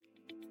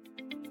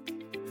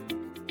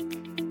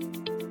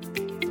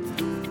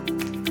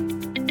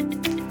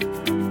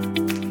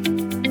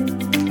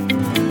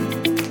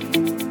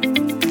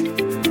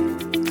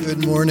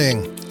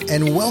morning,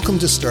 and welcome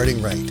to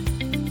Starting Right.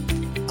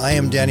 I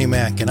am Danny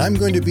Mack, and I'm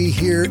going to be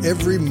here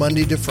every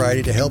Monday to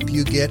Friday to help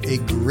you get a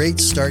great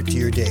start to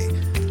your day.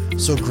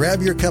 So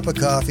grab your cup of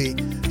coffee,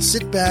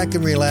 sit back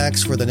and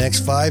relax for the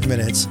next 5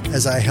 minutes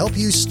as I help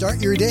you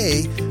start your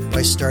day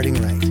by starting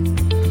right.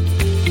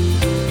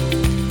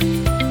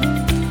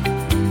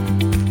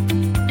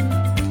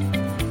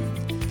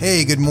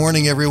 Hey, good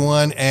morning,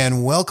 everyone,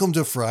 and welcome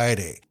to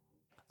Friday.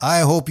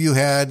 I hope you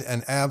had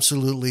an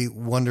absolutely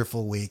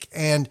wonderful week.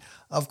 And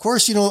of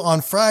course,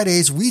 on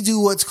Fridays, we do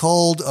what's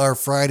called our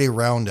Friday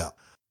Roundup.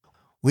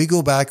 We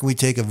go back and we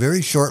take a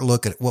very short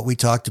look at what we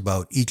talked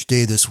about each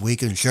day this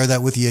week and share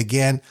that with you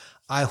again.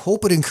 I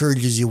hope it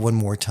encourages you one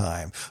more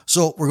time.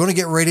 So we're going to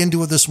get right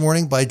into it this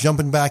morning by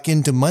jumping back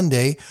into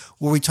Monday,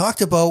 where we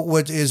talked about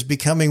what is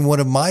becoming one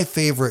of my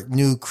favorite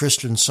new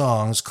Christian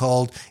songs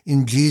called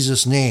In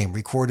Jesus' Name,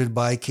 recorded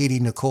by Katie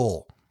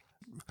Nicole.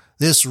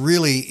 This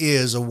really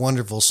is a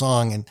wonderful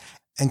song,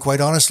 and quite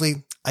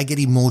honestly, I get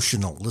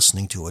emotional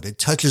listening to it. It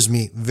touches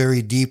me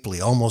very deeply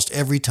almost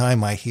every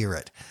time I hear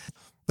it.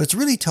 But it's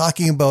really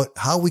talking about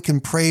how we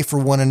can pray for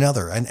one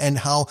another and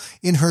how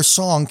in her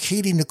song,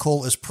 Katie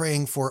Nicole is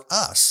praying for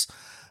us.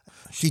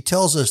 She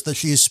tells us that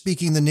she is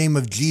speaking the name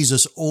of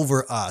Jesus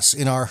over us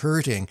in our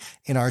hurting,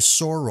 in our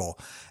sorrow.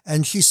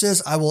 And she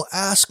says, I will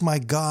ask my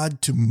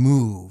God to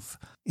move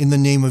in the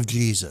name of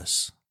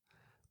Jesus,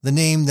 the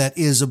name that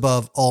is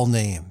above all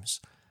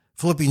names.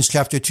 Philippians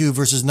chapter 2,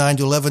 verses 9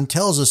 to 11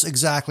 tells us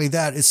exactly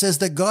that. It says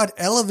that God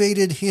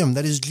elevated him,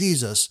 that is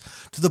Jesus,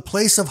 to the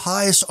place of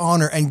highest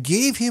honor and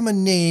gave him a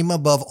name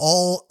above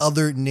all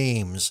other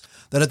names,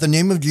 that at the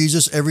name of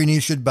Jesus every knee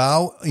should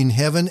bow in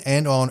heaven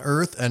and on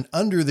earth and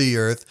under the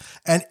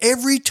earth, and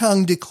every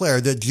tongue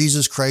declare that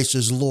Jesus Christ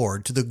is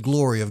Lord, to the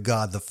glory of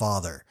God the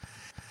Father.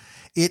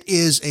 It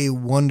is a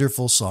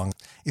wonderful song.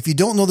 If you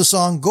don't know the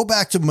song, go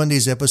back to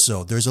Monday's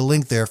episode. There's a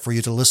link there for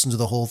you to listen to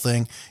the whole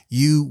thing.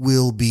 You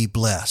will be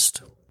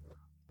blessed.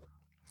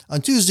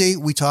 On Tuesday,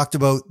 we talked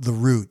about the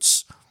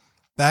roots.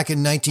 Back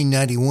in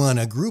 1991,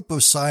 a group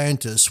of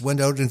scientists went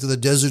out into the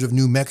desert of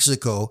New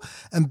Mexico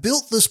and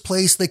built this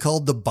place they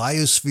called the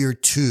Biosphere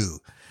 2.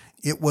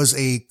 It was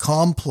a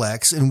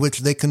complex in which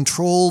they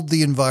controlled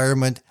the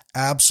environment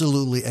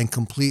absolutely and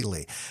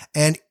completely.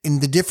 And in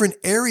the different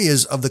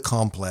areas of the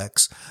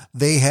complex,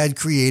 they had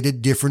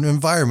created different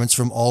environments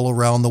from all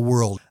around the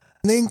world.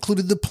 And they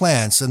included the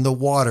plants and the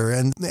water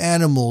and the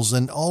animals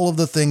and all of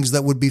the things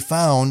that would be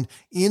found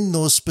in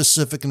those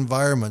specific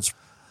environments.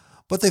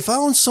 But they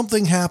found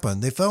something happen.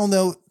 They found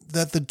out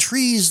that the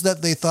trees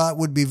that they thought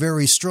would be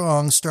very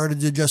strong started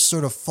to just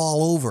sort of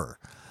fall over,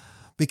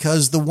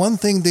 because the one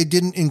thing they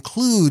didn't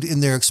include in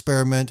their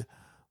experiment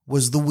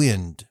was the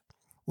wind.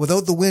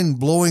 Without the wind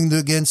blowing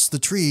against the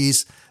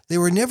trees, they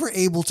were never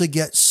able to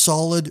get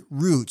solid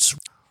roots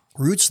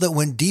that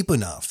went deep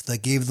enough,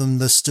 that gave them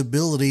the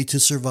stability to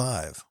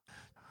survive.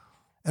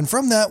 And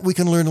from that, we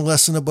can learn a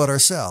lesson about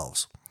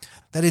ourselves,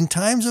 that in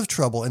times of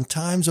trouble and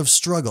times of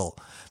struggle,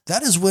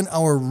 that is when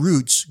our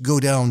roots go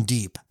down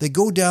deep. They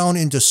go down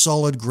into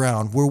solid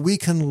ground where we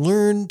can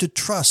learn to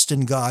trust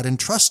in God and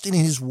trust in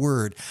His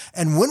Word.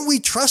 And when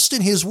we trust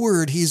in His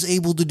Word, He is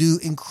able to do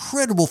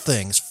incredible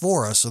things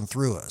for us and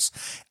through us.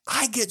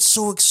 I get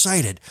so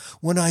excited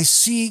when I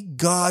see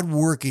God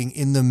working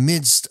in the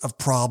midst of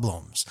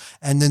problems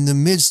and in the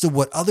midst of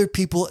what other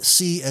people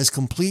see as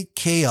complete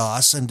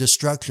chaos and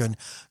destruction.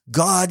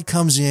 God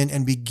comes in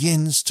and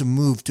begins to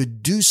move, to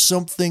do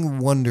something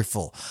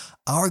wonderful.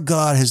 Our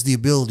God has the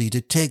ability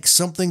to take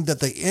something that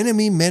the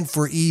enemy meant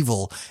for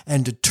evil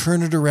and to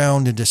turn it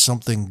around into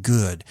something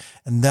good.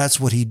 And that's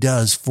what He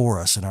does for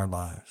us in our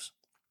lives.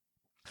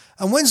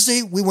 On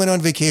Wednesday, we went on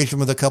vacation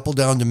with a couple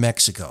down to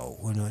Mexico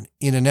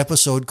in an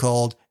episode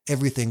called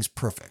Everything's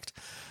Perfect.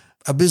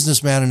 A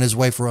businessman and his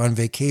wife were on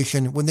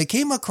vacation when they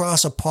came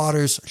across a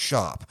potter's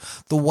shop.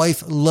 The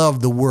wife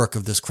loved the work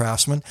of this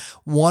craftsman,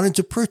 wanted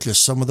to purchase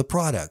some of the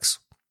products.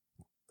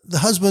 The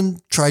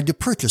husband tried to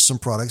purchase some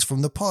products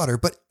from the potter,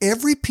 but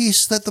every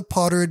piece that the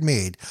potter had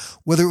made,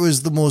 whether it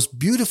was the most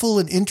beautiful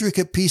and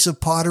intricate piece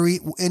of pottery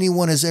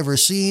anyone has ever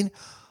seen,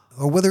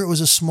 or whether it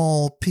was a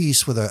small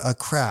piece with a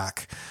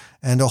crack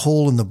and a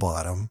hole in the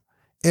bottom,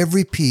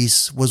 every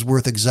piece was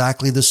worth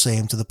exactly the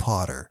same to the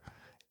potter.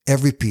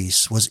 Every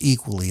piece was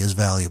equally as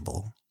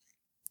valuable.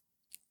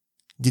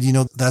 Did you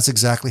know that's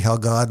exactly how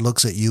God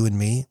looks at you and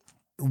me?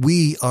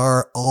 We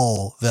are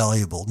all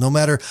valuable, no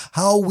matter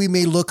how we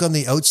may look on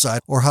the outside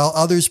or how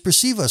others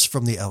perceive us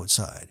from the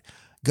outside.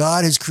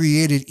 God has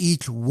created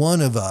each one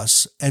of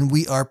us, and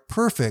we are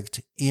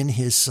perfect in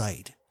His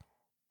sight.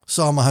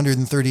 Psalm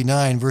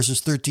 139,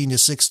 verses 13 to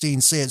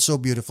 16 say it so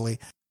beautifully.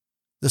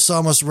 The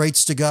psalmist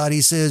writes to God, he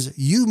says,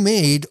 "You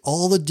made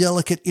all the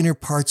delicate inner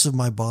parts of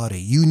my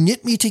body. You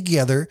knit me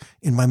together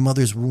in my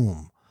mother's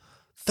womb.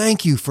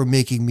 Thank you for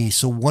making me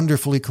so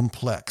wonderfully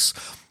complex.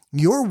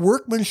 Your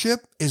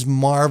workmanship is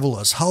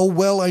marvelous. How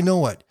well I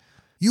know it.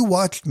 You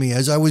watched me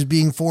as I was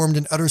being formed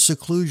in utter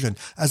seclusion,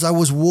 as I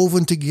was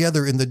woven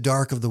together in the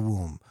dark of the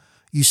womb.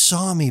 You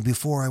saw me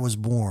before I was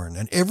born,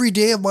 and every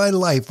day of my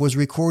life was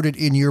recorded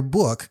in your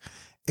book.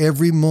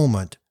 Every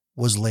moment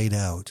was laid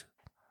out.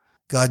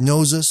 God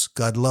knows us,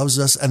 God loves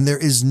us, and there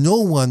is no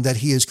one that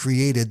he has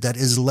created that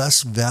is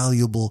less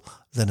valuable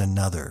than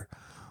another.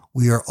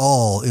 We are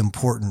all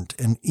important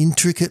and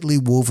intricately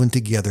woven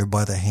together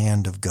by the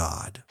hand of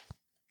God.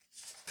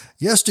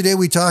 Yesterday,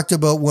 we talked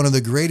about one of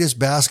the greatest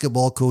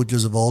basketball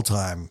coaches of all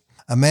time,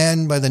 a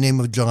man by the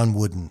name of John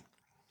Wooden.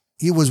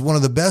 He was one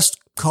of the best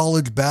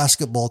college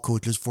basketball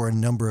coaches for a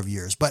number of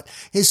years, but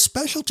his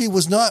specialty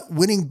was not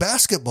winning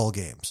basketball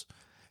games.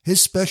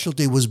 His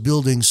specialty was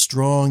building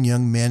strong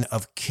young men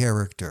of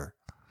character.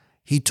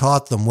 He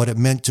taught them what it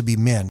meant to be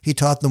men. He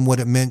taught them what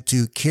it meant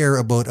to care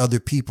about other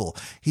people.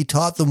 He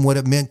taught them what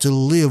it meant to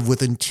live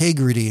with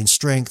integrity and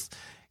strength.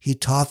 He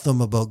taught them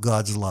about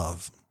God's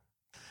love.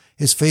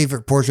 His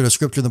favorite portion of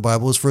scripture in the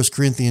Bible is 1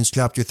 Corinthians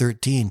chapter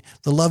 13,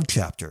 the love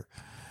chapter.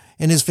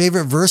 And his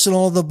favorite verse in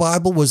all of the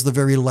Bible was the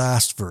very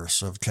last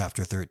verse of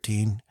chapter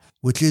 13,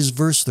 which is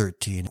verse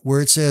 13,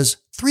 where it says,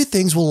 3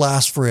 things will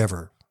last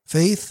forever: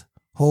 faith,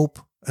 hope,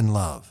 and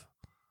love.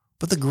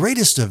 But the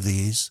greatest of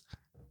these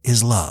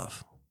is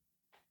love.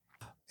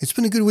 It's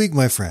been a good week,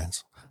 my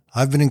friends.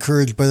 I've been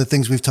encouraged by the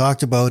things we've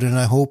talked about, and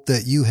I hope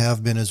that you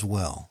have been as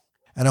well.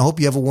 And I hope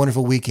you have a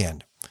wonderful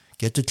weekend.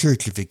 Get to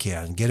church if you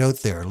can. Get out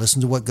there. Listen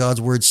to what God's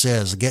word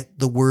says. Get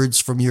the words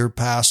from your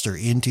pastor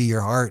into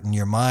your heart and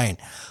your mind.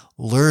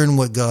 Learn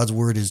what God's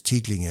word is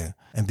teaching you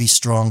and be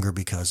stronger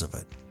because of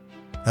it.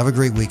 Have a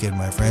great weekend,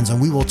 my friends,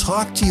 and we will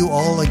talk to you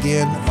all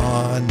again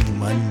on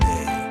Monday.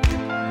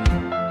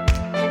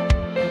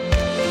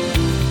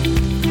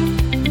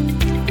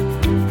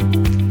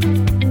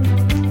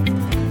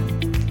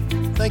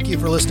 Thank you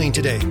for listening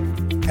today,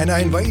 and I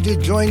invite you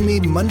to join me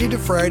Monday to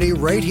Friday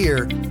right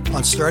here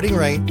on Starting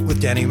Right with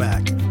Danny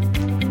Mack.